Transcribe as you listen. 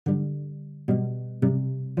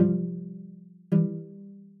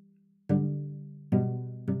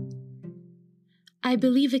I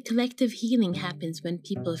believe a collective healing happens when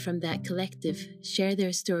people from that collective share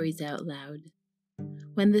their stories out loud,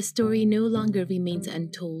 when the story no longer remains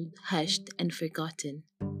untold, hushed, and forgotten.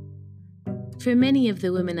 For many of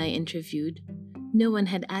the women I interviewed, no one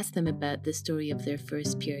had asked them about the story of their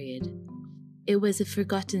first period. It was a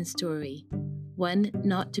forgotten story, one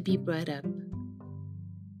not to be brought up.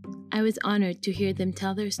 I was honored to hear them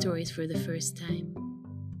tell their stories for the first time.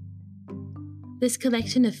 This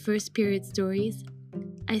collection of first period stories,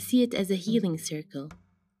 I see it as a healing circle,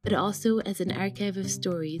 but also as an archive of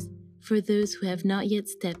stories for those who have not yet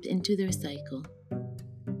stepped into their cycle.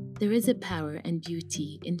 There is a power and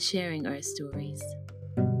beauty in sharing our stories.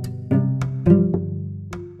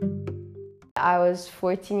 I was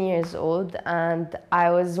 14 years old and I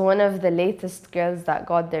was one of the latest girls that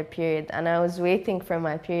got their period, and I was waiting for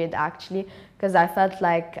my period actually because I felt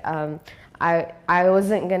like I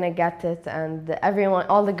wasn't gonna get it, and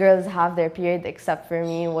all the girls have their period except for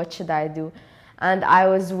me. What should I do? And I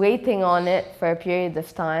was waiting on it for a period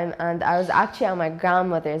of time, and I was actually at my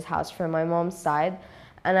grandmother's house from my mom's side,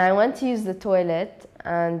 and I went to use the toilet,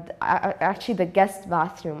 and actually the guest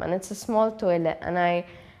bathroom, and it's a small toilet, and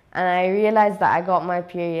I realized that I got my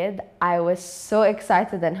period. I was so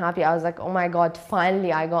excited and happy. I was like, oh my God,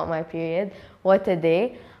 finally I got my period. What a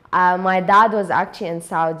day. My dad was actually in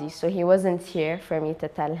Saudi, so he wasn't here for me to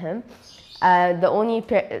tell him. The only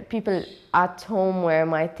people at home were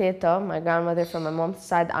my teta, my grandmother from my mom's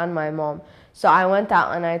side, and my mom. So I went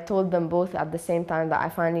out and I told them both at the same time that I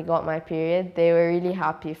finally got my period. They were really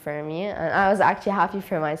happy for me, and I was actually happy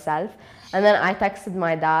for myself. And then I texted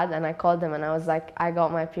my dad and I called him and I was like, I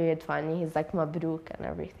got my period finally. He's like, Mabruk and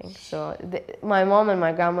everything. So my mom and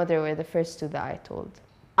my grandmother were the first two that I told.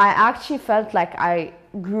 I actually felt like I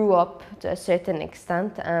grew up to a certain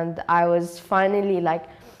extent, and I was finally like,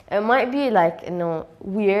 it might be like,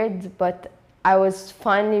 weird, but I was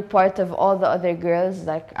finally part of all the other girls.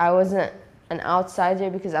 Like, I wasn't an outsider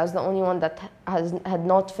because I was the only one that had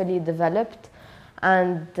not fully developed.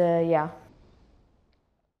 And yeah.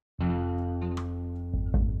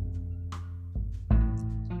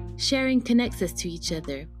 Sharing connects us to each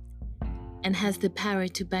other and has the power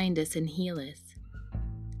to bind us and heal us.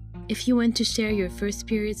 If you want to share your first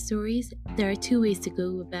period stories, there are two ways to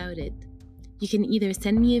go about it. You can either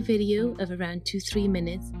send me a video of around 2-3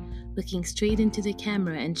 minutes looking straight into the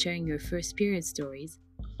camera and sharing your first period stories,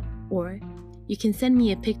 or you can send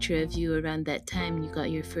me a picture of you around that time you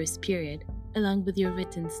got your first period along with your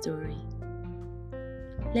written story.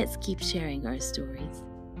 Let's keep sharing our stories.